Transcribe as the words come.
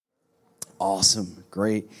Awesome.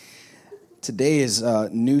 Great. Today is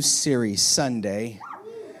New Series Sunday.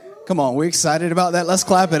 Come on, we're excited about that. Let's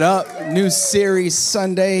clap it up. New Series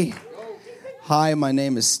Sunday. Hi, my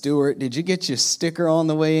name is Stuart. Did you get your sticker on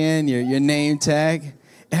the way in, your name tag?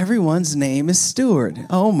 Everyone's name is Stuart.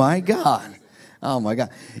 Oh, my God. Oh, my God.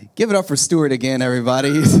 Give it up for Stuart again,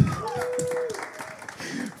 everybody.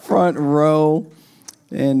 Front row.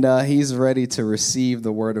 And he's ready to receive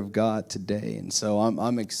the word of God today. And so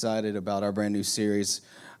I'm excited about our brand new series.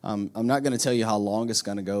 I'm not going to tell you how long it's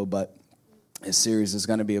going to go, but this series is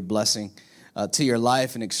going to be a blessing to your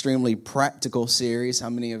life, an extremely practical series. How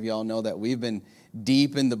many of y'all know that we've been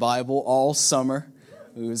deep in the Bible all summer?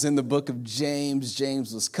 It was in the book of James.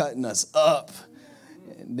 James was cutting us up.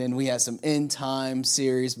 And then we had some end time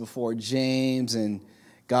series before James, and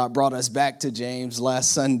God brought us back to James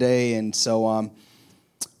last Sunday. And so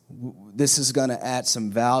this is going to add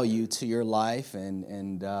some value to your life,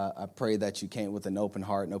 and I pray that you came with an open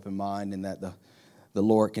heart and open mind, and that the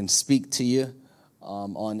Lord can speak to you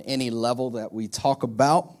on any level that we talk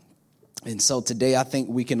about. And so today I think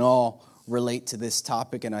we can all relate to this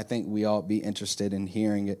topic, and I think we all be interested in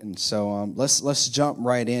hearing it. And so let's jump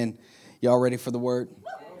right in. Y'all ready for the word?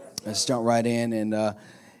 Let's jump right in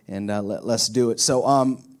and let's do it.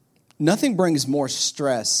 So nothing brings more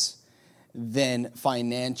stress than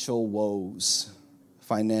financial woes.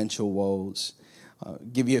 Financial woes.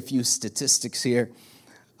 Give you a few statistics here.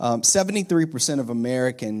 73% of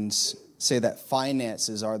Americans say that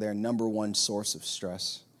finances are their number one source of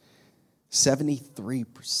stress.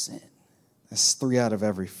 73%. That's 3 out of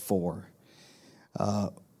every 4.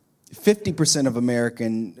 50%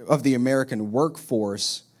 of the American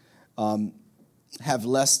workforce have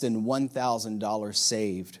less than $1,000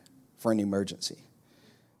 saved for an emergency.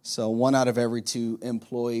 So 1 out of every 2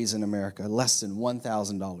 employees in America, less than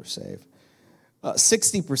 $1,000 saved.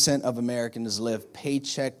 60% of Americans live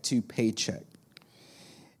paycheck to paycheck.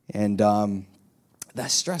 And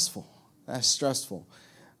that's stressful. That's stressful.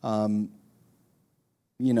 You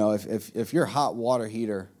know, if your hot water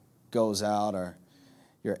heater goes out, or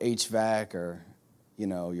your HVAC, or, you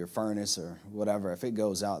know, your furnace or whatever, if it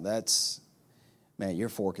goes out, you're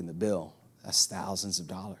forking the bill. That's thousands of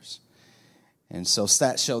dollars. And so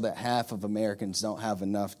stats show that half of Americans don't have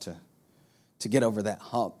enough to get over that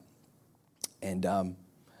hump. And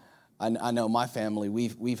I know my family,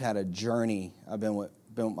 we've had a journey. I've been with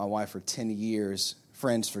my wife for 10 years,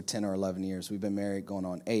 friends for 10 or 11 years. We've been married going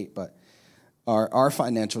on 8, but our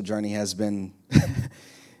financial journey has been,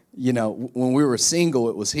 you know, when we were single,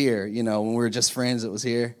 it was here. You know, when we were just friends, it was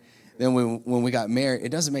here. Then when we got married, it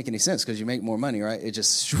doesn't make any sense because you make more money, right? It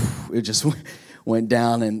just went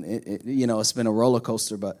down, and it's been a roller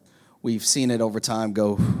coaster, but we've seen it over time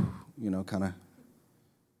go, kind of.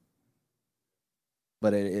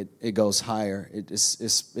 But it goes higher.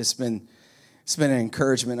 It's been an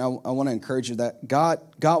encouragement. I want to encourage you that God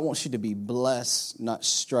wants you to be blessed, not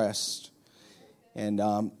stressed.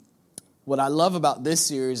 And what I love about this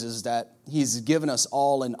series is that He's given us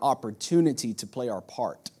all an opportunity to play our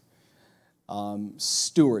part.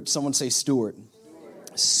 Steward. Someone say steward.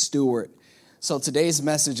 Steward. So today's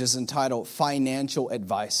message is entitled Financial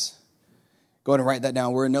Advice. Go ahead and write that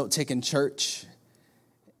down. We're a note-taking church.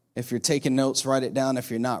 If you're taking notes, write it down.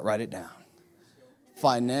 If you're not, write it down.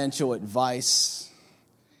 Financial advice.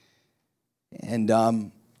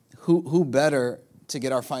 And who better to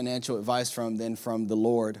get our financial advice from than from the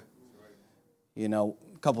Lord? You know,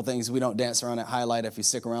 a couple things we don't dance around at Highlight if you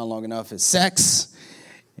stick around long enough is sex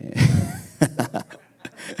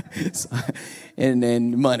and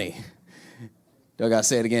then money. Do I got to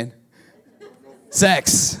say it again?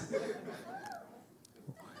 Sex.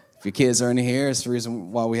 If your kids are in here, it's the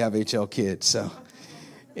reason why we have HL Kids. So,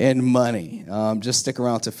 and money. Just stick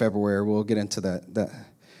around to February. We'll get into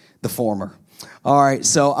the former. All right,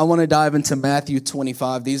 so I want to dive into Matthew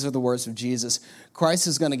 25. These are the words of Jesus. Christ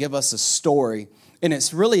is going to give us a story, and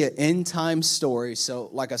it's really an end-time story. So,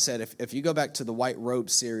 like I said, if you go back to the White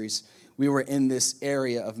Robe series, we were in this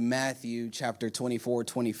area of Matthew chapter 24,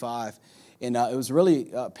 25. And it was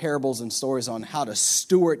really parables and stories on how to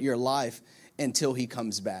steward your life until He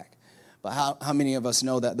comes back. But how many of us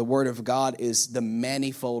know that the Word of God is the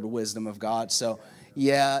manifold wisdom of God? So,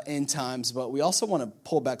 yeah, end times, but we also want to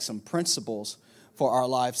pull back some principles for our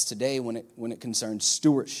lives today when it concerns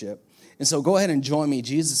stewardship. And so go ahead and join me.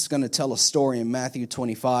 Jesus is going to tell a story in Matthew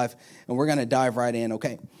 25, and we're going to dive right in,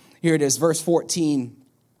 okay? Here it is, verse 14.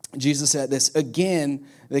 Jesus said this, "Again,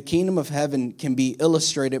 the kingdom of heaven can be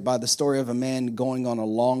illustrated by the story of a man going on a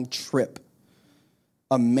long trip."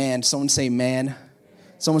 A man. Someone say man.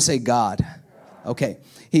 Someone say God. Okay.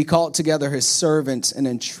 He called together his servants and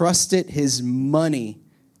entrusted his money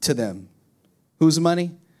to them. Whose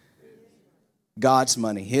money? God's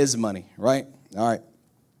money, his money, right? All right.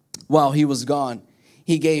 While he was gone,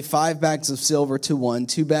 he gave 5 bags of silver to one,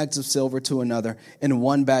 2 bags of silver to another, and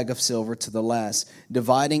 1 bag of silver to the last,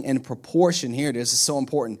 dividing in proportion, here it is, it's so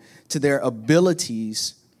important, to their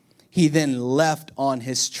abilities. He then left on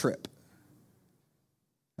his trip.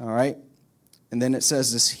 All right. And then it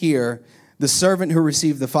says this here, the servant who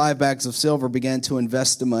received the 5 bags of silver began to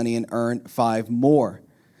invest the money and earned 5 more.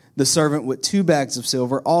 The servant with 2 bags of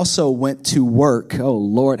silver also went to work. Oh,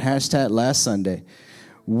 Lord, hashtag last Sunday.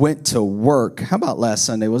 Went to work. How about last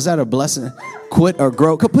Sunday? Was that a blessing? Quit or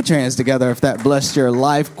grow? Put your hands together if that blessed your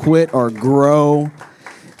life. Quit or grow.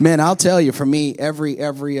 Man, I'll tell you, for me, every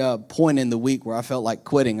point in the week where I felt like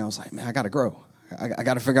quitting, I was like, man, I got to grow. I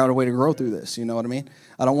got to figure out a way to grow through this. You know what I mean?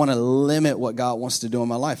 I don't want to limit what God wants to do in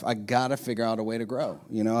my life. I got to figure out a way to grow.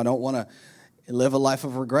 You know, I don't want to live a life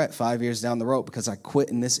of regret 5 years down the road because I quit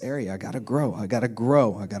in this area. I got to grow. I got to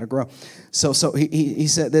grow. I got to grow. So he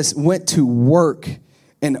said this, went to work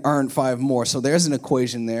and earned 5 more. So there's an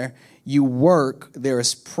equation there. You work, there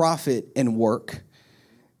is profit in work.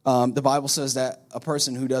 The Bible says that a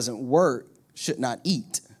person who doesn't work should not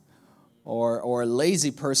eat. Or a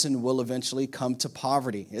lazy person will eventually come to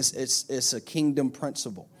poverty. It's a kingdom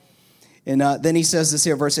principle. And then he says this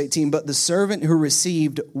here, verse 18, but the servant who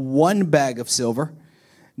received 1 bag of silver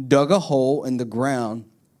dug a hole in the ground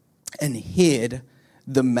and hid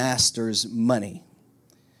the master's money.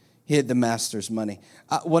 Hid the master's money.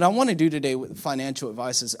 What I want to do today with financial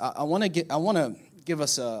advice is I want to give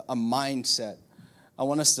us a mindset. I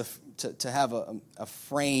want us to have a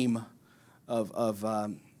frame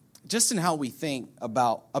of just in how we think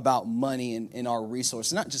about money and our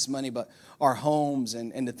resources. Not just money, but our homes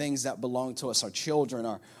and the things that belong to us, our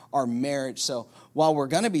children, our marriage. So while we're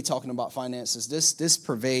going to be talking about finances, this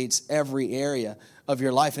pervades every area of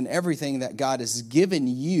your life and everything that God has given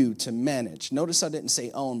you to manage. Notice I didn't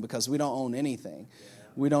say own, because we don't own anything.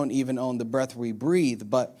 We don't even own the breath we breathe.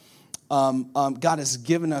 But God has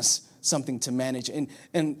given us something to manage.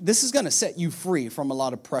 And this is going to set you free from a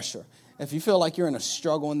lot of pressure. If you feel like you're in a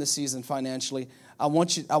struggle in this season financially, I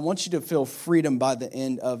want you to feel freedom by the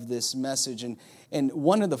end of this message. And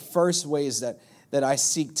one of the first ways that I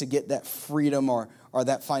seek to get that freedom or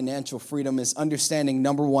that financial freedom is understanding,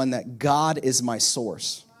 number one, that God is my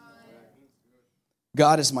source.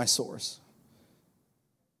 God is my source.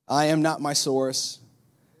 I am not my source.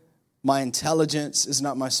 My intelligence is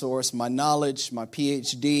not my source. My knowledge, my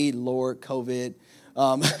PhD, Lord, COVID.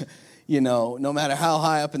 No matter how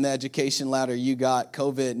high up in the education ladder you got,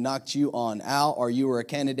 COVID knocked you on out, or you were a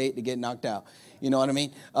candidate to get knocked out. You know what I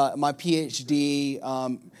mean? My PhD,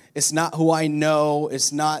 it's not who I know.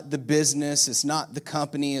 It's not the business. It's not the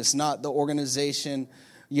company. It's not the organization.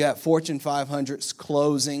 You have Fortune 500s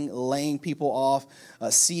closing, laying people off.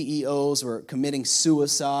 CEOs were committing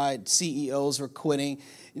suicide. CEOs were quitting.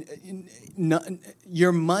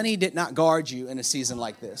 Your money did not guard you in a season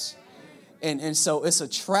like this. And so it's a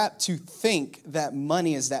trap to think that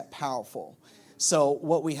money is that powerful. So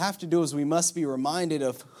what we have to do is we must be reminded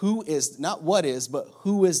of who is, not what is, but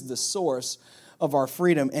who is the source of our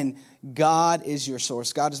freedom. And God is your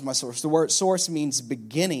source. God is my source. The word source means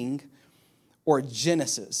beginning or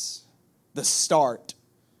genesis. The start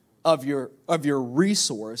of your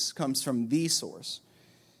resource comes from the source.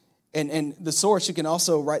 And the source, you can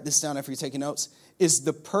also write this down if you're taking notes, is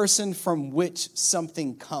the person from which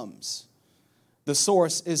something comes. The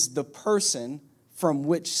source is the person from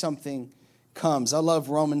which something comes. I love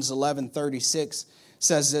Romans 11:36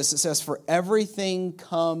 says this. It says, for everything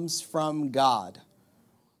comes from God.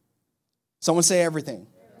 Someone say everything.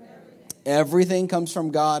 Everything comes from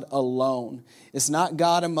God alone. It's not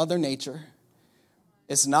God and Mother Nature.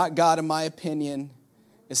 It's not God and my opinion.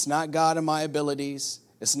 It's not God and my abilities.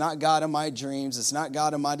 It's not God and my dreams. It's not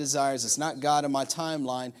God and my desires. It's not God and my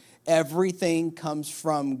timeline. Everything comes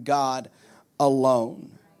from God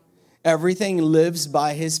alone. Everything lives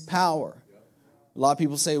by his power. A lot of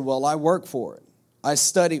people say, well, I work for it. I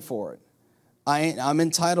studied for it. I'm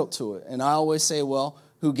entitled to it. And I always say, well,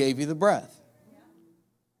 who gave you the breath?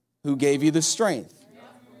 Who gave you the strength?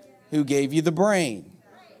 Who gave you the brain?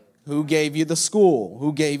 Who gave you the school?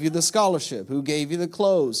 Who gave you the scholarship? Who gave you the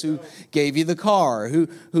clothes? Who gave you the car?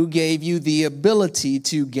 Who gave you the ability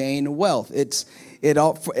to gain wealth?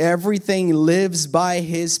 Everything lives by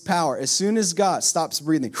his power. As soon as God stops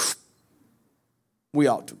breathing, we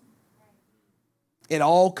ought to. It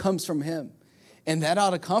all comes from him. And that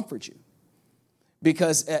ought to comfort you.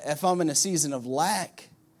 Because if I'm in a season of lack,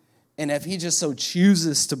 and if he just so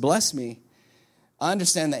chooses to bless me, I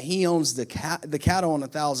understand that he owns the cattle on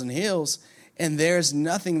 1,000 hills, and there's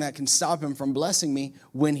nothing that can stop him from blessing me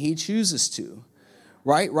when he chooses to.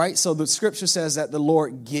 Right? So the scripture says that the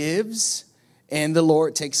Lord gives and the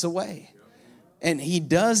Lord takes away. And he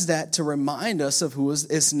does that to remind us of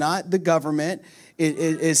it's not the government.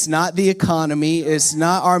 It's not the economy. It's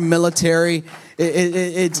not our military.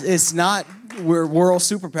 It's not we're world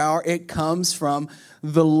superpower. It comes from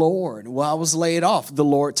the Lord. Well, I was laid off. The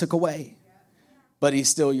Lord took away. But he's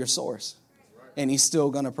still your source. And he's still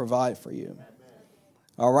going to provide for you.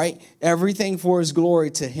 All right? Everything for his glory,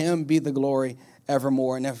 to him be the glory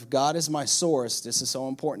evermore. And if God is my source, this is so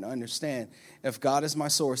important to understand. If God is my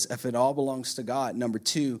source, if it all belongs to God, number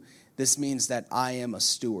 2, this means that I am a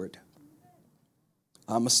steward.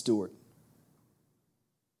 I'm a steward.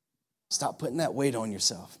 Stop putting that weight on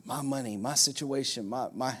yourself. My money, my situation,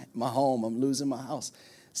 my home, I'm losing my house.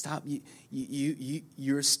 Stop.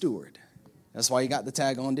 You're a steward. That's why you got the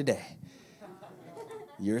tag on today.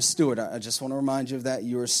 You're a steward. I just want to remind you of that.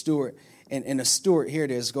 You're a steward. And a steward, here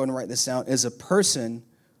it is, go ahead and write this down, is a person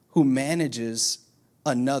who manages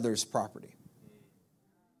another's property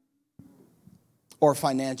or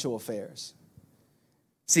financial affairs.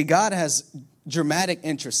 See, God has dramatic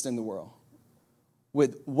interest in the world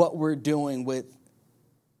with what we're doing with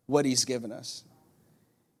what he's given us.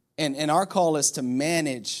 And our call is to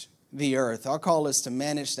manage the earth. Our call is to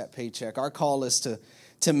manage that paycheck. Our call is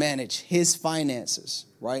to manage his finances,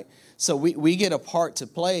 right? So we get a part to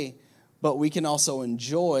play, but we can also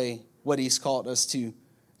enjoy what he's called us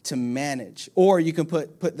to manage. Or you can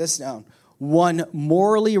put this down. One,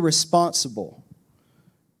 morally responsible.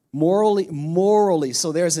 Morally.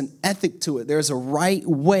 So there's an ethic to it. There's a right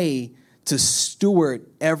way to steward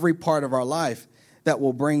every part of our life that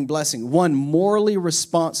will bring blessing. One, morally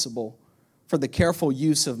responsible for the careful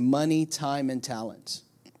use of money, time, and talent.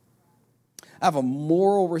 I have a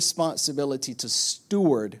moral responsibility to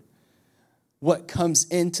steward what comes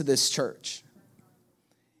into this church.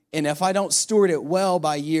 And if I don't steward it well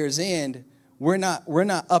by year's end, we're not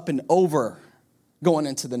up and over going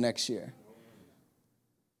into the next year.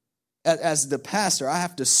 As the pastor, I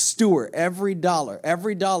have to steward every dollar.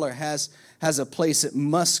 Every dollar has a place it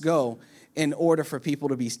must go in order for people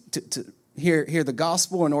to hear the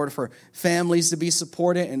gospel, in order for families to be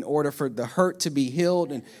supported, in order for the hurt to be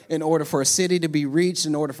healed, and in order for a city to be reached,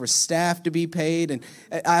 in order for staff to be paid. And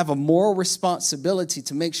I have a moral responsibility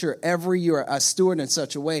to make sure every year I steward in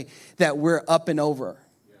such a way that we're up and over,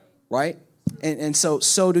 right? And so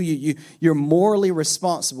do you. You're morally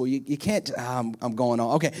responsible. You can't, I'm going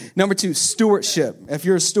on. Okay, number 2, stewardship. If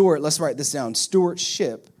you're a steward, let's write this down.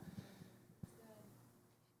 Stewardship.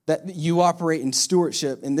 That you operate in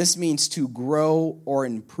stewardship, and this means to grow or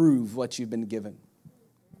improve what you've been given.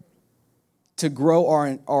 To grow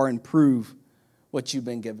or improve what you've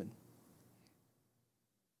been given.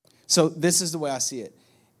 So this is the way I see it.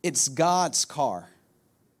 It's God's car.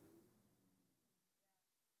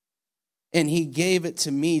 And he gave it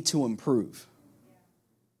to me to improve.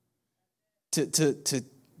 To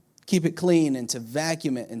keep it clean and to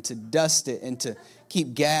vacuum it and to dust it and to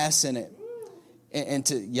keep gas in it. And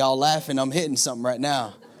to, y'all laughing, I'm hitting something right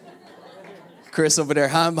now. Chris over there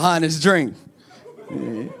hiding behind his drink.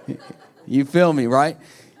 You feel me, right?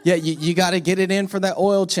 Yeah, you got to get it in for that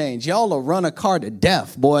oil change. Y'all will run a car to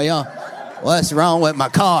death, boy. What's wrong with my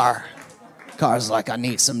car? Car's like, I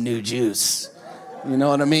need some new juice. You know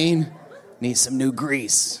what I mean? Need some new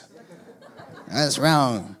grease. That's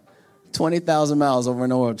wrong. 20,000 miles over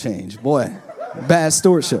an oil change. Boy, bad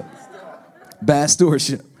stewardship. Bad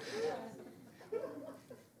stewardship.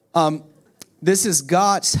 This is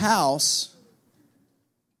God's house.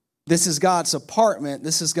 This is God's apartment.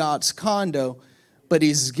 This is God's condo. But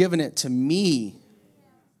he's given it to me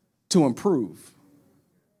to improve.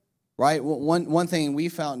 Right? One thing we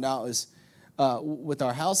found out is with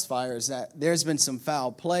our house fire is that there's been some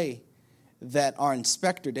foul play that our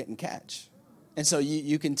inspector didn't catch. And so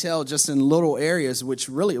you can tell just in little areas, which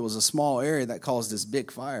really it was a small area that caused this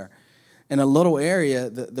big fire. In a little area,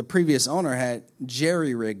 the previous owner had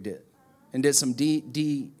jerry-rigged it and did some what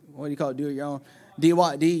do you call it, do it your own?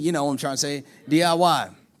 DIY, you know what I'm trying to say,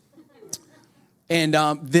 DIY. And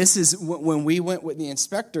this is when we went with the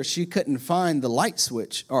inspector, she couldn't find the light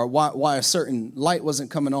switch or why a certain light wasn't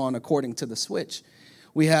coming on according to the switch.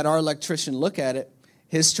 We had our electrician look at it.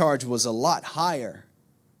 His charge was a lot higher,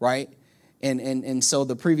 right? And so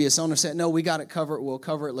the previous owner said, no, we got it covered. We'll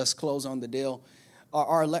cover it. Let's close on the deal.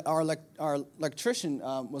 Our electrician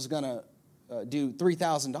was going to do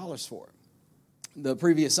 $3,000 for it. The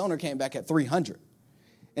previous owner came back at $300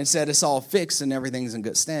 and said it's all fixed and everything's in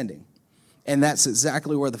good standing. And that's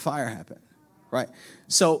exactly where the fire happened. right?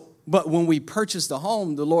 So, but when we purchased the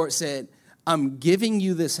home, the Lord said, I'm giving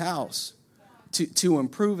you this house to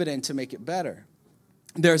improve it and to make it better.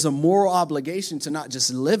 There's a moral obligation to not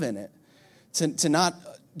just live in it, to not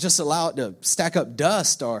just allow it to stack up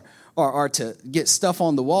dust or to get stuff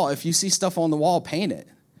on the wall. If you see stuff on the wall, paint it.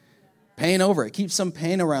 Paint over it. Keep some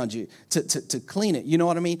paint around you to clean it. You know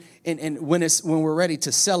what I mean? And when we're ready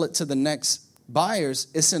to sell it to the next buyers,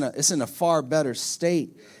 it's in a far better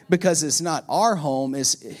state because it's not our home,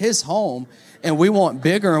 it's his home, and we want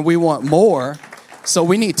bigger and we want more, so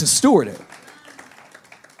we need to steward it.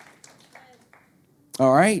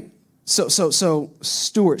 All right? So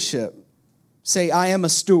stewardship. Say, I am a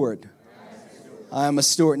steward. I am a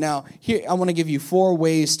steward. Now, here I want to give you 4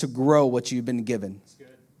 ways to grow what you've been given.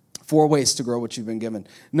 4 ways to grow what you've been given.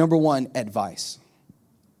 Number 1, advice.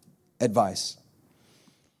 Advice.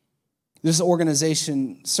 This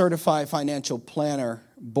organization, Certified Financial Planner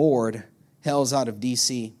Board, hails out of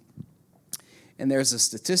D.C. And there's a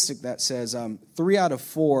statistic that says 3 out of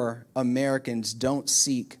 4 Americans don't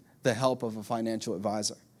seek the help of a financial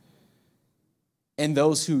advisor. And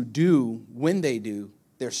those who do, when they do,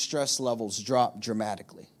 their stress levels drop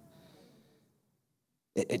dramatically.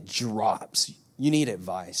 It drops. You need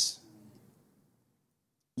advice.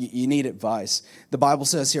 You need advice. The Bible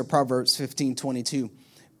says here, Proverbs 15:22,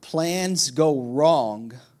 plans go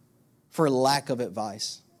wrong for lack of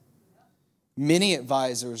advice. Many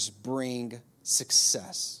advisors bring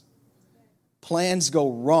success. Plans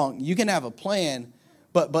go wrong. You can have a plan,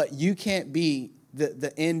 but you can't be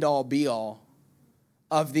the end-all, be-all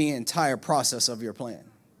of the entire process of your plan.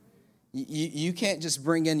 You can't just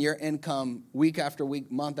bring in your income week after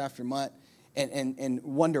week, month after month, and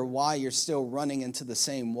wonder why you're still running into the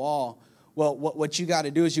same wall. Well, what you got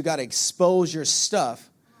to do is you got to expose your stuff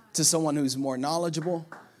to someone who's more knowledgeable,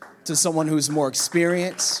 to someone who's more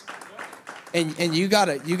experienced, and you got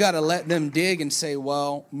to let them dig and say,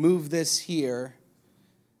 well, move this here,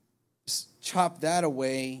 chop that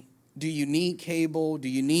away. Do you need cable? Do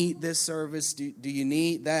you need this service? Do you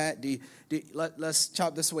need that? Let's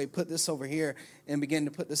chop this away, put this over here, and begin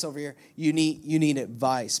to put this over here. You need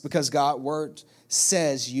advice because God's word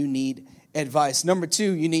says you need advice. Number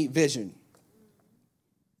 2, you need vision.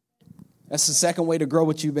 That's the second way to grow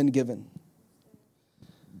what you've been given.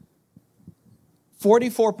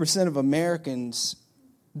 44% of Americans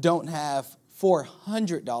don't have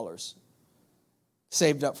 $400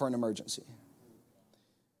 saved up for an emergency.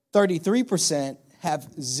 33% have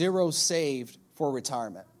 0 saved for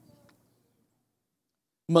retirement.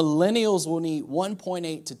 Millennials will need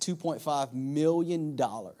 $1.8 to $2.5 million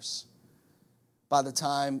by the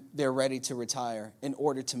time they're ready to retire in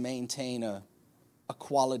order to maintain a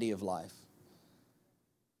quality of life.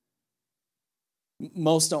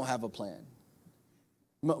 Most don't have a plan.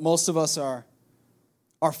 Most of us are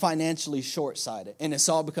financially short-sighted, and it's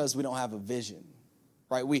all because we don't have a vision.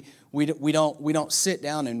 Right, we don't sit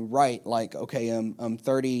down and write like, okay, I'm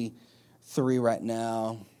 33 right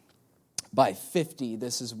now. By 50,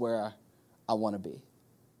 this is where I want to be.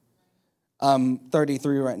 I'm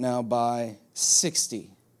 33 right now. By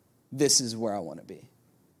 60, this is where I want to be.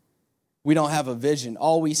 We don't have a vision.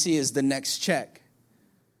 All we see is the next check,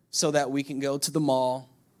 so that we can go to the mall,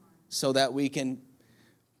 so that we can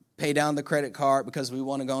pay down the credit card because we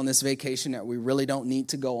want to go on this vacation that we really don't need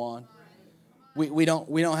to go on. We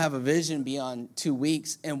don't have a vision beyond 2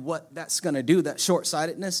 weeks, and what that's going to do, that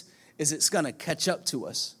short-sightedness, is it's going to catch up to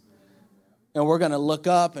us. And we're going to look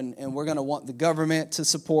up, and we're going to want the government to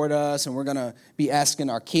support us, and we're going to be asking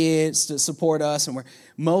our kids to support us, and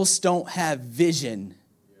most don't have vision.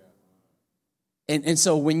 And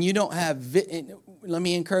so when you don't have let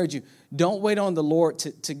me encourage you, don't wait on the Lord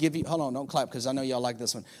to give you, hold on, don't clap because I know y'all like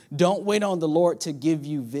this one. Don't wait on the Lord to give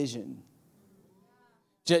you vision.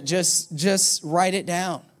 Just write it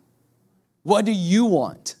down. What do you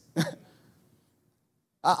want?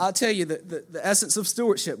 I'll tell you the essence of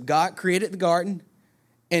stewardship. God created the garden,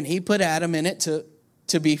 and he put Adam in it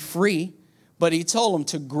to be free, but he told him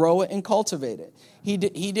to grow it and cultivate it. He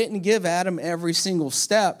didn't give Adam every single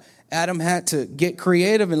step. Adam had to get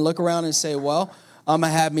creative and look around and say, well, I'm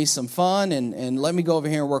going to have me some fun, and let me go over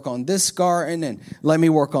here and work on this garden, and let me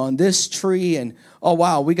work on this tree, and oh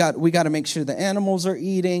wow, we got to make sure the animals are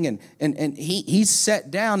eating, and he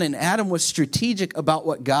sat down, and Adam was strategic about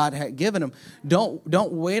what God had given him.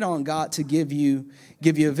 Don't wait on God to give you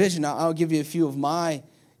a vision. Now, I'll give you a few of my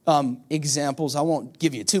examples. I won't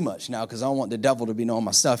give you too much now because I don't want the devil to be knowing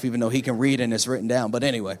my stuff, even though he can read and it's written down. But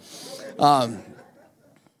anyway, yeah,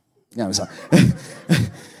 I'm sorry.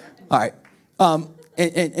 All right.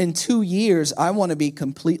 In 2 years, I want to be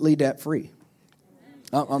completely debt-free.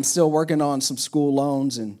 I'm still working on some school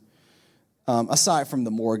loans, and aside from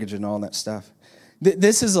the mortgage and all that stuff.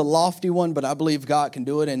 This is a lofty one, but I believe God can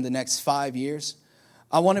do it in the next 5 years.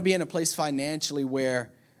 I want to be in a place financially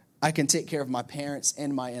where I can take care of my parents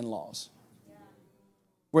and my in-laws,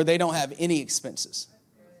 where they don't have any expenses,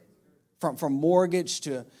 from mortgage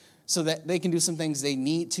to, so that they can do some things they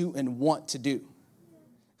need to and want to do.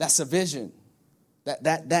 That's a vision.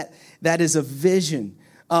 That is a vision.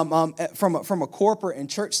 From a corporate and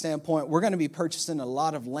church standpoint, we're going to be purchasing a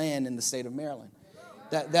lot of land in the state of Maryland.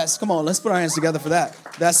 That's come on, let's put our hands together for that.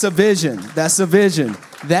 That's a vision. That's a vision.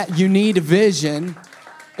 That you need a vision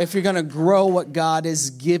if you're going to grow what God has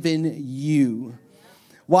given you.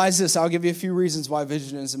 Why is this? I'll give you a few reasons why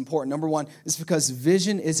vision is important. Number one is because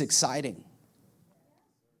vision is exciting.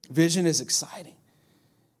 Vision is exciting.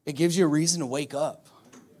 It gives you a reason to wake up.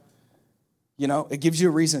 You know, it gives you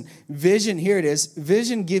a reason. Vision, here it is.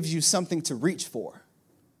 Vision gives you something to reach for.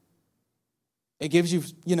 It gives you,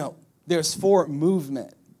 there's forward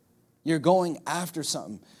movement. You're going after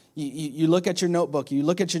something. You look at your notebook, you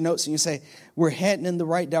look at your notes, and you say, we're heading in the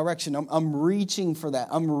right direction. I'm reaching for that.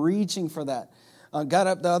 I'm reaching for that. Got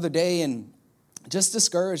up the other day and just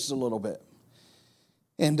discouraged a little bit.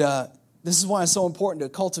 And this is why it's so important to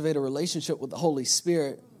cultivate a relationship with the Holy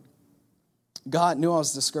Spirit. God knew I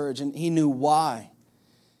was discouraged, and he knew why.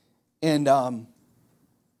 And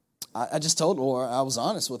I just told him, or I was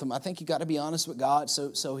honest with him, I think you got to be honest with God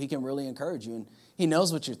so he can really encourage you. And he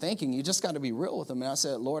knows what you're thinking. You just got to be real with him. And I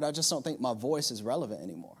said, Lord, I just don't think my voice is relevant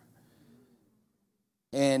anymore.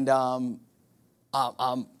 And I'm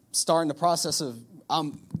starting the process of,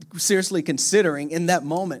 I'm seriously considering in that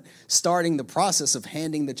moment starting the process of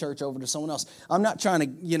handing the church over to someone else. I'm not trying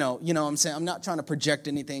to, I'm not trying to project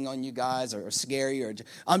anything on you guys or scare you.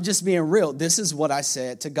 I'm just being real. This is what I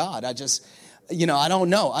said to God. I don't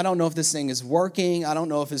know. I don't know if this thing is working. I don't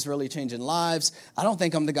know if it's really changing lives. I don't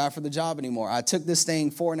think I'm the guy for the job anymore. I took this thing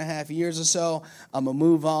 4.5 years or so. I'm going to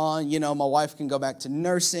move on. My wife can go back to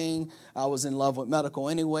nursing. I was in love with medical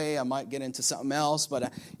anyway. I might get into something else.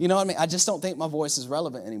 But you know what I mean? I just don't think my voice is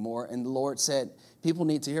relevant anymore. And the Lord said, people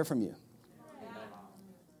need to hear from you.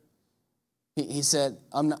 He said,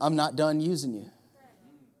 I'm not done using you.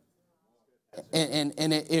 And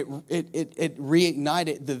it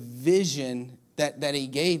reignited the vision that he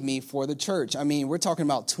gave me for the church. I mean, we're talking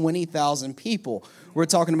about 20,000 people. We're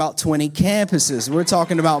talking about 20 campuses. We're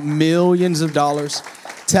talking about millions of dollars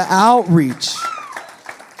to outreach.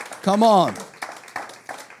 Come on.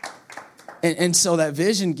 And so that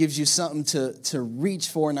vision gives you something to reach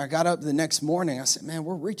for. And I got up the next morning. I said, man,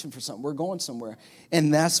 we're reaching for something. We're going somewhere.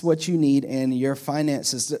 And that's what you need in your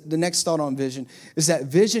finances. The next thought on vision is that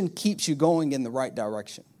vision keeps you going in the right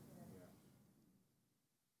direction.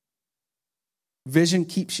 Vision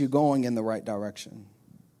keeps you going in the right direction.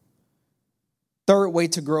 Third way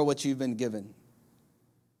to grow what you've been given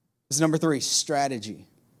is number 3, strategy.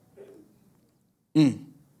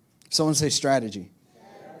 Someone say strategy.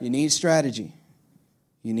 You need strategy.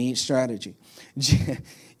 You need strategy.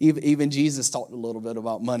 Even Jesus talked a little bit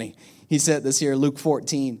about money. He said this here, Luke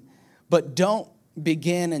 14. But don't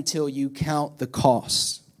begin until you count the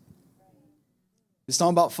cost. It's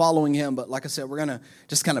talking about following him, but like I said, we're going to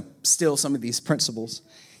just kind of steal some of these principles.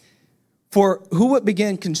 For who would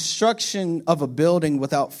begin construction of a building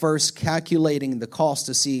without first calculating the cost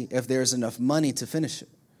to see if there's enough money to finish it?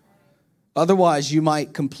 Otherwise, you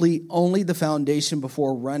might complete only the foundation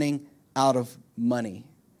before running out of money.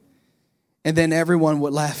 And then everyone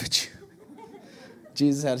would laugh at you.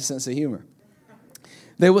 Jesus had a sense of humor.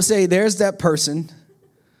 They would say, there's that person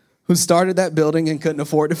who started that building and couldn't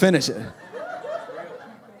afford to finish it.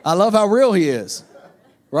 I love how real he is,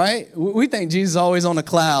 right? We think Jesus is always on a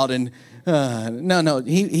cloud. And no,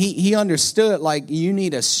 he understood, like, you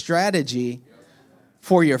need a strategy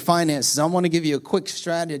for your finances. I want to give you a quick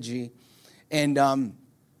strategy. And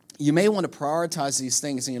you may want to prioritize these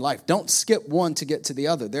things in your life. Don't skip one to get to the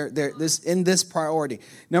other. This priority.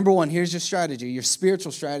 Number 1, here's your strategy. Your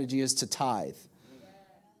spiritual strategy is to tithe.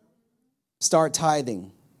 Start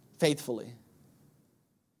tithing faithfully.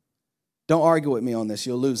 Don't argue with me on this.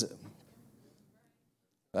 You'll lose it.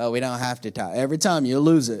 Well, we don't have to tithe. Every time you'll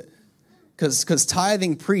lose it. Because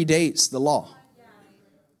tithing predates the law.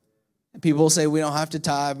 People say we don't have to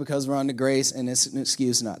tithe because we're under grace, and it's an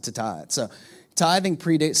excuse not to tithe. So tithing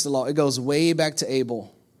predates the law. It goes way back to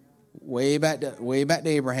Abel, way back to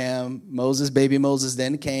Abraham. Baby Moses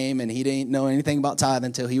then came, and he didn't know anything about tithing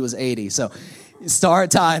until he was 80. So start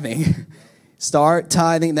tithing. Start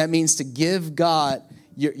tithing. That means to give God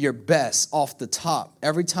your best off the top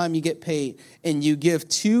every time you get paid, and you give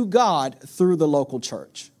to God through the local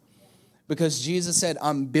church. Because Jesus said,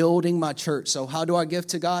 I'm building my church. So how do I give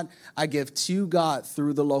to God? I give to God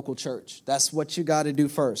through the local church. That's what you got to do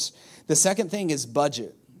first. The second thing is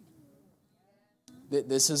budget.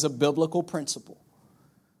 This is a biblical principle.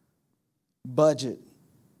 Budget.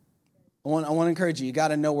 I want to encourage you. You got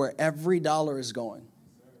to know where every dollar is going.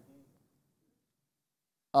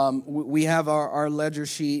 We have our ledger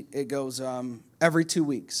sheet. It goes every 2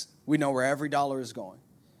 weeks. We know where every dollar is going.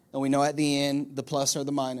 And we know at the end the plus or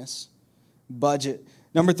the minus. Budget.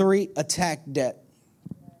 Number 3, attack debt.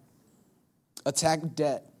 Attack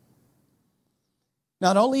debt.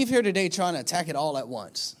 Now, don't leave here today trying to attack it all at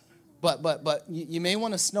once. But you may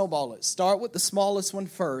want to snowball it. Start with the smallest one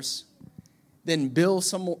first, then build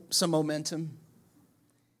some momentum.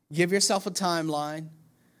 Give yourself a timeline,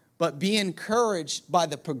 but be encouraged by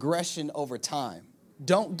the progression over time.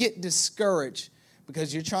 Don't get discouraged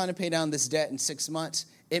because you're trying to pay down this debt in 6 months.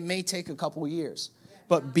 It may take a couple years,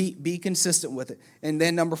 but be consistent with it. And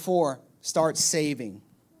then number 4, start saving.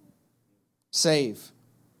 Save.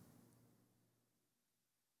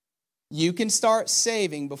 You can start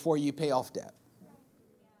saving before you pay off debt.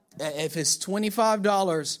 If it's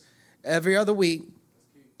 $25 every other week,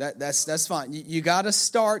 that's fine. You got to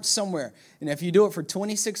start somewhere. And if you do it for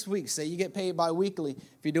 26 weeks, say you get paid bi-weekly,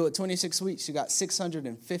 if you do it 26 weeks, you got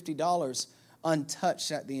 $650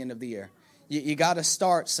 untouched at the end of the year. You got to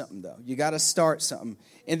start something, though. You got to start something.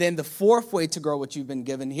 And then the 4th way to grow what you've been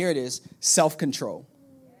given, here it is, self-control.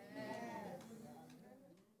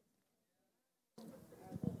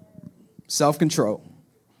 Self-control.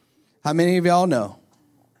 How many of y'all know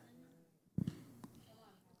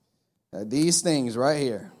that these things right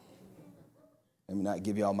here, let me not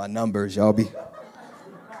give y'all my numbers, I'll give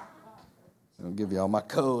y'all my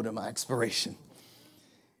code and my expiration.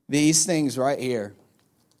 These things right here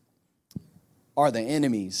are the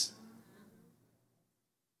enemies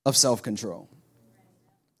of self-control.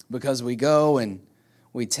 Because we go and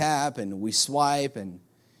we tap and we swipe and,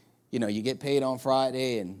 you get paid on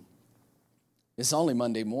Friday and it's only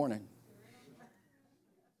Monday morning.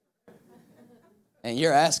 And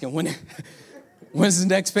you're asking, when's the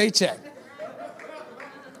next paycheck?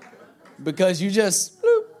 Because you just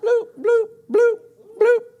bloop, bloop, bloop, bloop,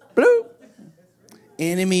 bloop, bloop.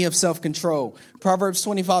 Enemy of self-control. Proverbs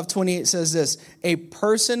 25:28 says this: a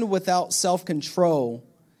person without self-control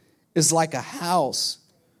is like a house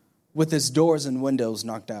with its doors and windows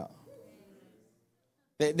knocked out.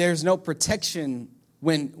 There's no protection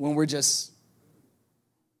when we're just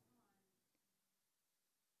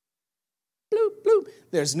bloop, bloop.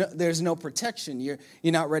 There's no protection. You're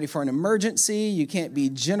not ready for an emergency. You can't be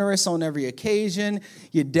generous on every occasion.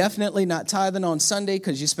 You're definitely not tithing on Sunday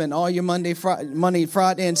because you spend all your money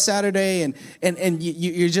Friday and Saturday, and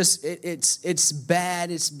you're just it's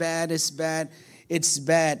bad. It's bad. It's bad. It's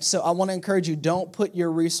bad. So I want to encourage you: don't put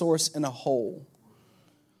your resource in a hole.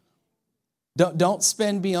 Don't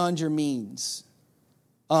spend beyond your means.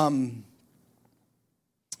 Put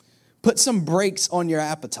some brakes on your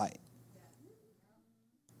appetite.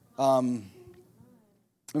 Let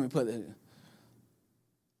me put it.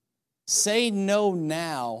 Say no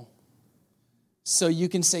now so you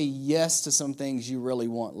can say yes to some things you really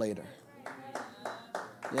want later.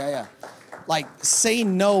 Yeah. Like, say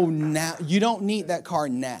no now. You don't need that car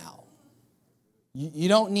now. You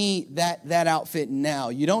don't need that outfit now.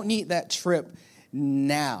 You don't need that trip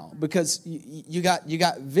now because you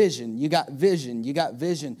got vision. You got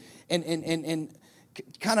vision. And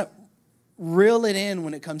kind of reel it in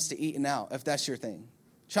when it comes to eating out, if that's your thing.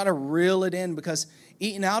 Try to reel it in because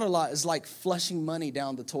eating out a lot is like flushing money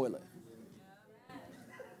down the toilet.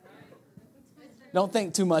 Don't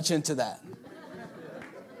think too much into that.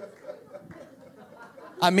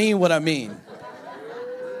 I mean what I mean.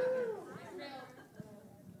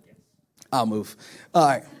 I'll move. All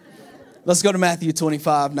right. Let's go to Matthew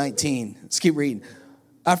 25:19. Let's keep reading.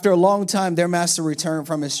 After a long time, their master returned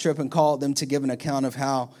from his trip and called them to give an account of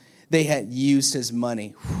how they had used his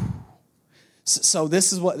money. So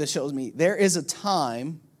this is what this shows me. There is a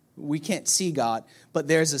time, we can't see God, but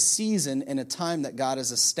there's a season and a time that God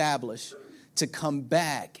has established to come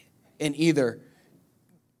back and either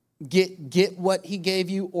get what he gave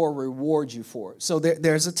you or reward you for it. So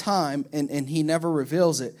there's a time, and he never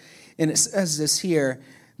reveals it. And it says this here: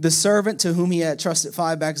 the servant to whom he had trusted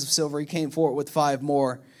 5 bags of silver, he came forward with 5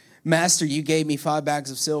 more. Master, you gave me 5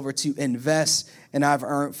 bags of silver to invest, and I've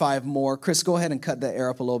earned 5 more. Chris, go ahead and cut that air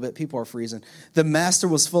up a little bit. People are freezing. The master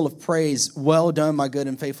was full of praise. Well done, my good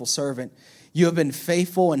and faithful servant. You have been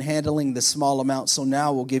faithful in handling the small amount, so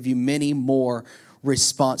now we'll give you many more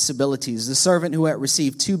responsibilities. The servant who had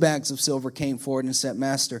received 2 bags of silver came forward and said,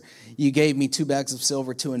 Master, you gave me 2 bags of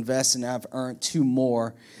silver to invest, and I've earned 2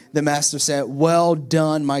 more. The master said, well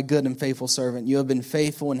done, my good and faithful servant. You have been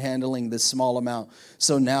faithful in handling this small amount,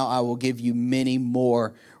 so now I will give you many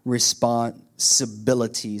more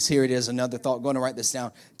responsibilities. Here it is, another thought. I'm going to write this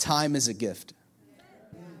down. Time is a gift.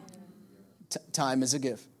 Time is a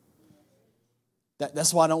gift.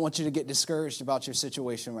 That's why I don't want you to get discouraged about your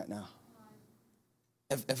situation right now.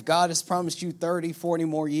 If God has promised you 30, 40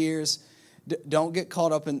 more years, don't get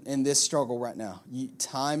caught up in this struggle right now.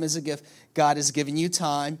 Time is a gift. God has given you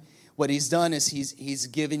time. What he's done is he's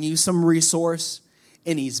given you some resource,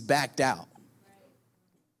 and he's backed out.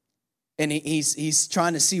 And he's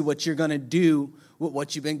trying to see what you're going to do with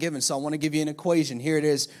what you've been given. So I want to give you an equation. Here it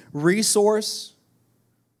is. Resource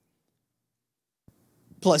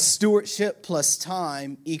plus stewardship plus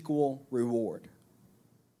time equal reward.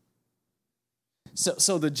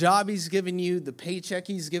 So the job he's given you, the paycheck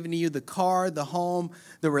he's given you, the car, the home,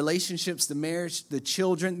 the relationships, the marriage, the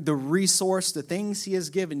children, the resource, the things he has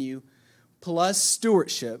given you, plus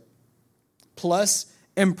stewardship, plus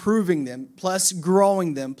improving them, plus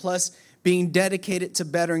growing them, plus being dedicated to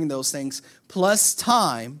bettering those things, plus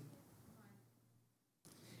time,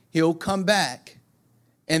 he'll come back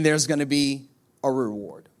and there's going to be a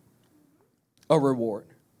reward. A reward.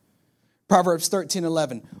 Proverbs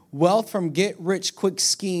 13:11. Wealth from get-rich-quick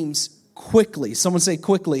schemes quickly, someone say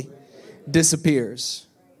quickly, disappears.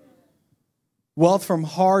 Wealth from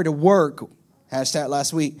hard work, hashtag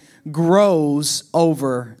last week, grows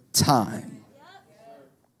over time.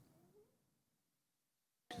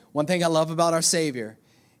 One thing I love about our Savior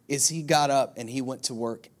is he got up and he went to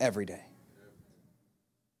work every day.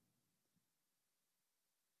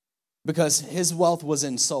 Because his wealth was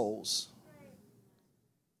in souls.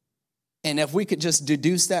 And if we could just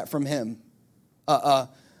deduce that from him, a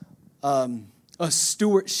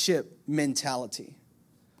stewardship mentality,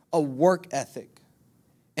 a work ethic,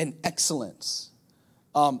 an excellence,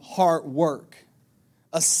 hard work,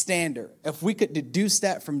 a standard. If we could deduce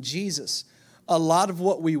that from Jesus, a lot of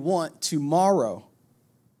what we want tomorrow,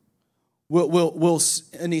 we'll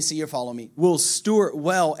Anissa, you're following me. We'll steward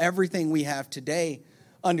well everything we have today,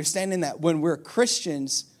 understanding that when we're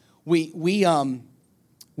Christians, we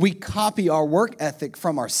copy our work ethic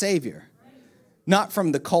from our Savior, not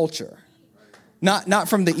from the culture, not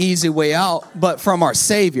from the easy way out, but from our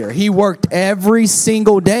Savior. He worked every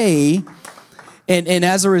single day, and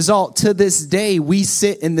as a result, to this day, we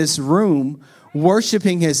sit in this room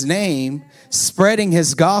worshiping his name, spreading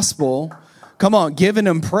his gospel, come on, giving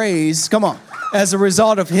him praise, come on. As a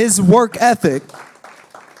result of his work ethic,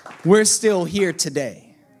 we're still here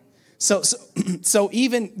today. So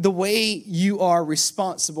even the way you are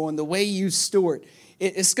responsible and the way you steward,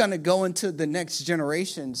 it's going to go into the next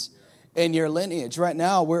generations in your lineage. Right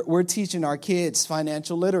now, we're teaching our kids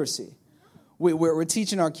financial literacy. We're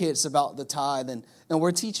teaching our kids about the tithe, and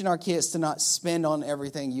we're teaching our kids to not spend on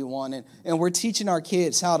everything you want, and we're teaching our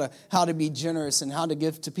kids how to be generous and how to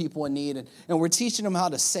give to people in need, and we're teaching them how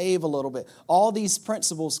to save a little bit. All these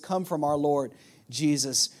principles come from our Lord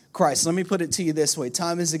Jesus Christ. Let me put it to you this way.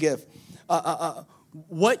 Time is a gift.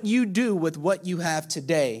 What you do with what you have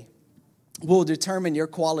today will determine your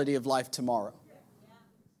quality of life tomorrow.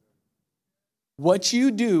 What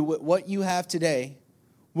you do with what you have today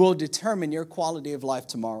will determine your quality of life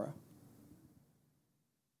tomorrow.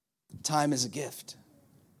 Time is a gift.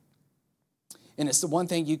 And it's the one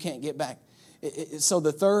thing you can't get back. So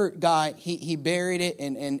the third guy, he buried it,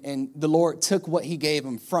 and the Lord took what he gave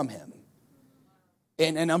him from him.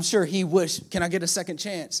 And I'm sure he wished, can I get a second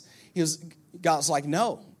chance? God's like,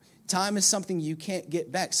 no. Time is something you can't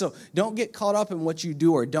get back. So don't get caught up in what you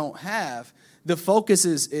do or don't have. The focus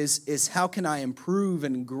is how can I improve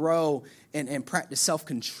and grow and practice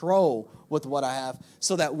self-control with what I have,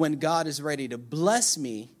 so that when God is ready to bless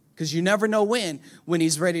me, because you never know when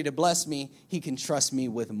he's ready to bless me, he can trust me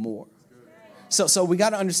with more. So we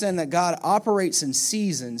got to understand that God operates in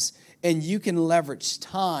seasons, and you can leverage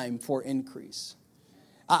time for increase.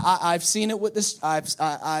 I've seen it with this.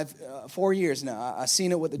 I've 4 years now. I've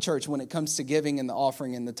seen it with the church when it comes to giving and the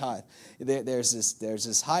offering and the tithe. There's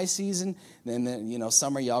this high season. Then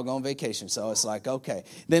summer y'all go on vacation, so it's like okay.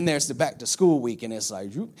 Then there's the back to school week, and it's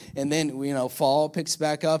like, and then fall picks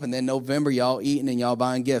back up, and then November y'all eating and y'all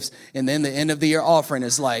buying gifts, and then the end of the year offering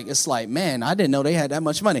is like man, I didn't know they had that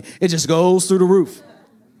much money. It just goes through the roof.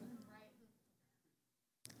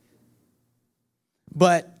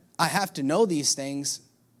 But I have to know these things,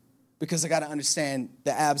 because I got to understand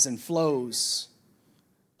the ebbs and flows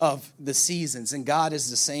of the seasons, and God is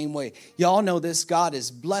the same way. Y'all know this. God is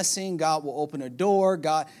blessing. God will open a door.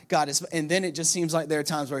 God is, and then it just seems like there are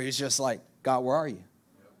times where he's just like, God, where are you?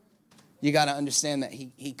 You got to understand that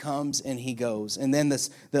he comes and he goes. And then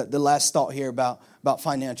the last thought here about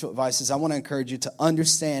financial advice is I want to encourage you to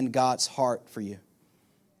understand God's heart for you.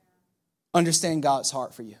 Understand God's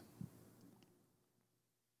heart for you.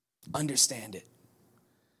 Understand it.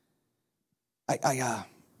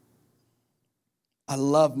 I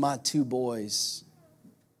love my two boys.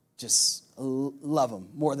 Just love them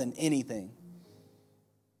more than anything.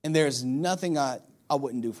 And there's nothing I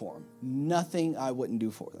wouldn't do for them. Nothing I wouldn't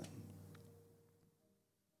do for them.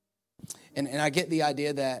 And I get the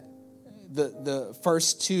idea that the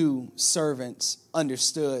first two servants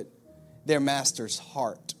understood their master's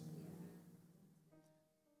heart.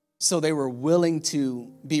 So they were willing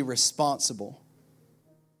to be responsible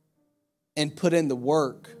and put in the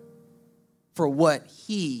work for what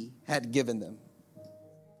he had given them.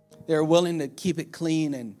 They were willing to keep it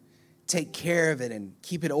clean and take care of it and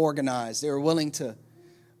keep it organized. They were willing to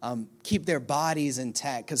keep their bodies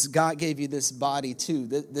intact because God gave you this body too.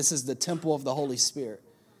 This is the temple of the Holy Spirit.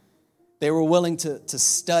 They were willing to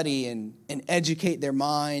study and educate their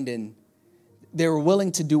mind, and they were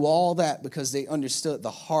willing to do all that because they understood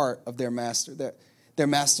the heart of their master. Their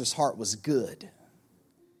master's heart was good.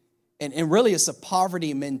 And really it's a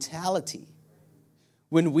poverty mentality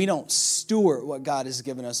when we don't steward what God has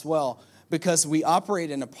given us well, because we operate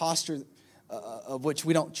in a posture of which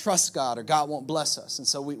we don't trust God, or God won't bless us. And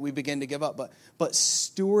so we begin to give up. But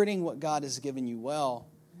stewarding what God has given you well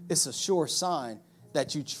is a sure sign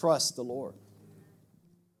that you trust the Lord.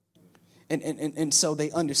 And so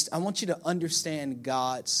they understand. I want you to understand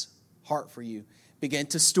God's heart for you. Begin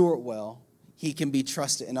to steward well. He can be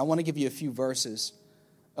trusted. And I want to give you a few verses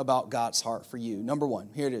about God's heart for you. Number one,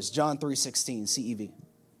 here it is, John 3:16, CEV.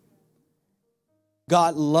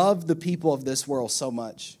 God loved the people of this world so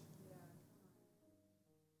much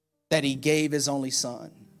that he gave his only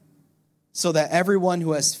son, so that everyone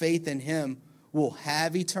who has faith in him will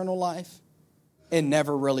have eternal life and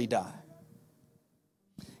never really die.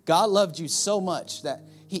 God loved you so much that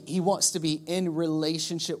he wants to be in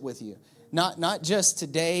relationship with you. Not just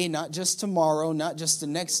today, not just tomorrow, not just the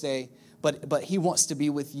next day, but he wants to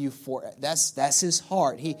be with you for that's his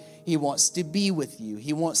heart. He wants to be with you.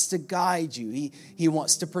 He wants to guide you. He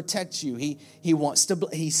wants to protect you. He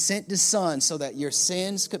sent his son so that your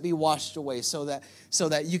sins could be washed away, so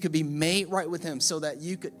that you could be made right with him, so that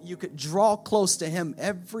you could draw close to him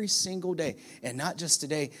every single day, and not just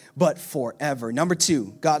today, but forever. Number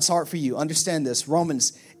two, God's heart for you. Understand this.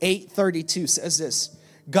 Romans 8:32 says this: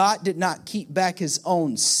 God did not keep back his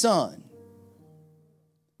own son,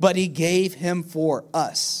 but he gave him for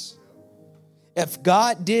us. If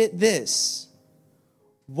God did this,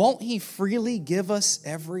 won't he freely give us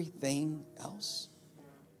everything else?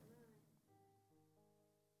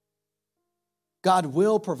 God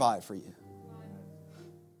will provide for you.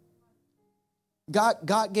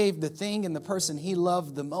 God gave the thing and the person he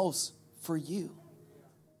loved the most for you.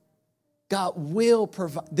 God will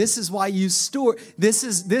provide. This is why you steward. This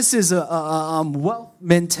is a wealth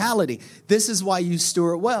mentality. This is why you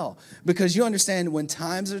steward well, because you understand when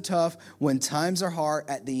times are tough, when times are hard,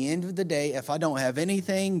 at the end of the day, if I don't have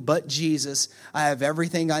anything but Jesus, I have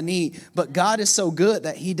everything I need. But God is so good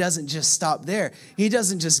that he doesn't just stop there. He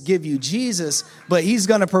doesn't just give you Jesus, but he's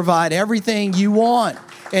going to provide everything you want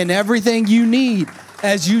and everything you need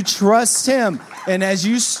as you trust him and as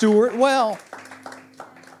you steward well.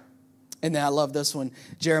 And then I love this one,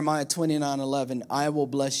 Jeremiah 29:11. I will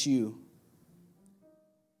bless you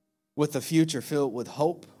with a future filled with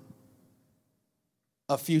hope,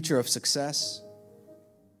 a future of success,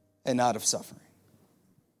 and not of suffering.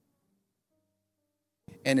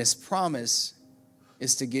 And his promise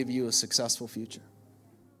is to give you a successful future.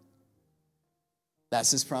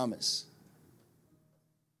 That's his promise.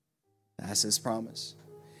 That's his promise.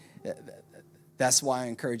 That's why I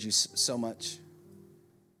encourage you so much.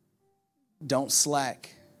 Don't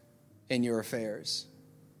slack in your affairs.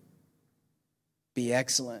 Be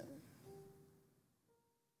excellent.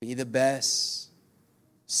 Be the best.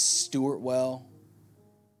 Steward well.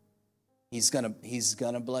 He's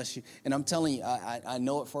gonna bless you. And I'm telling you, I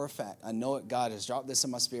know it for a fact. I know it. God has dropped this in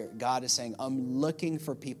my spirit. God is saying, I'm looking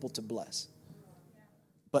for people to bless.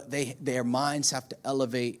 But their minds have to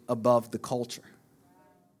elevate above the culture.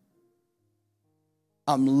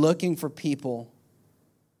 I'm looking for people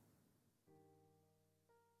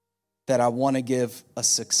that I want to give a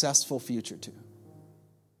successful future to.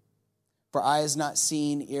 For eye has not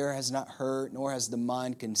seen, ear has not heard, nor has the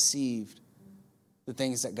mind conceived the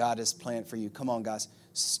things that God has planned for you. Come on, guys.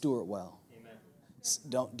 steward well.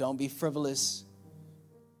 Amen. Don't be frivolous.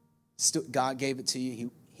 God gave it to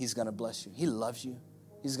you. He's going to bless you. He loves you.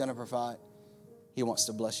 He's going to provide. He wants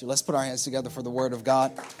to bless you. Let's put our hands together for the word of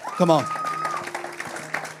God. Come on.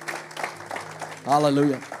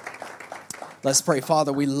 Hallelujah. Let's pray.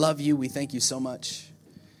 Father, we love you. We thank you so much.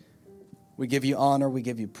 We give you honor. We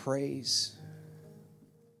give you praise.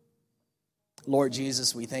 Lord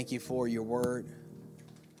Jesus, we thank you for your word.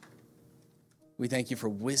 We thank you for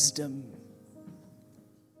wisdom.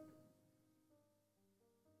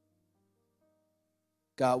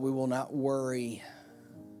 God, we will not worry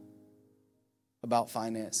about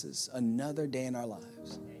finances another day in our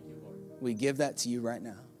lives. We give that to you right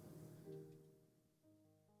now.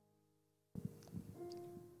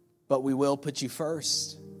 But we will put you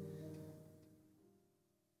first.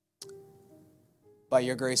 By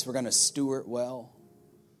your grace, we're going to steward well.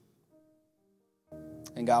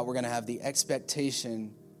 And God, we're going to have the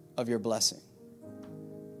expectation of your blessing.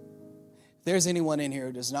 If there's anyone in here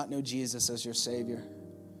who does not know Jesus as your Savior,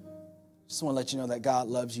 I just want to let you know that God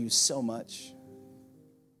loves you so much.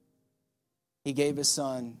 He gave his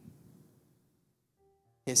son,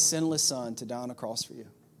 his sinless son, to die on a cross for you,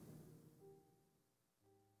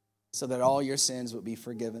 so that all your sins would be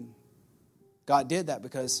forgiven. God did that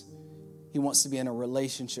because he wants to be in a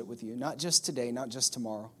relationship with you, not just today, not just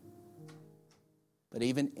tomorrow, but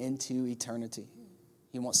even into eternity.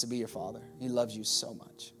 He wants to be your Father. He loves you so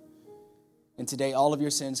much. And today, all of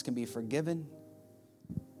your sins can be forgiven,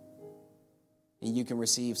 and you can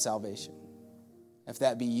receive salvation. If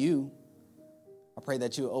that be you, I pray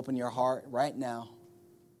that you open your heart right now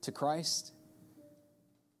to Christ,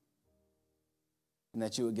 and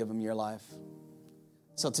that you would give him your life.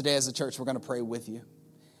 So today as a church, we're going to pray with you.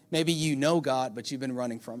 Maybe you know God, but you've been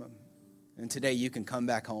running from him. And today you can come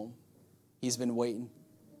back home. He's been waiting.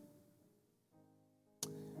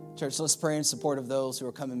 Church, let's pray in support of those who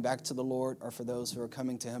are coming back to the Lord, or for those who are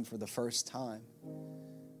coming to him for the first time.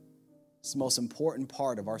 It's the most important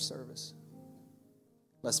part of our service.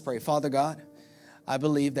 Let's pray. Father God, I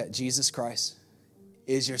believe that Jesus Christ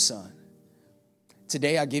is your Son.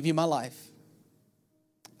 Today I give you my life.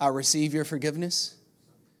 I receive your forgiveness.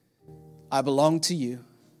 I belong to you.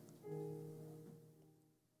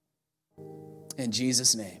 In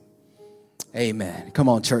Jesus' name, amen. Come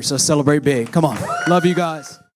on, church. Let's celebrate big. Come on. Love you guys.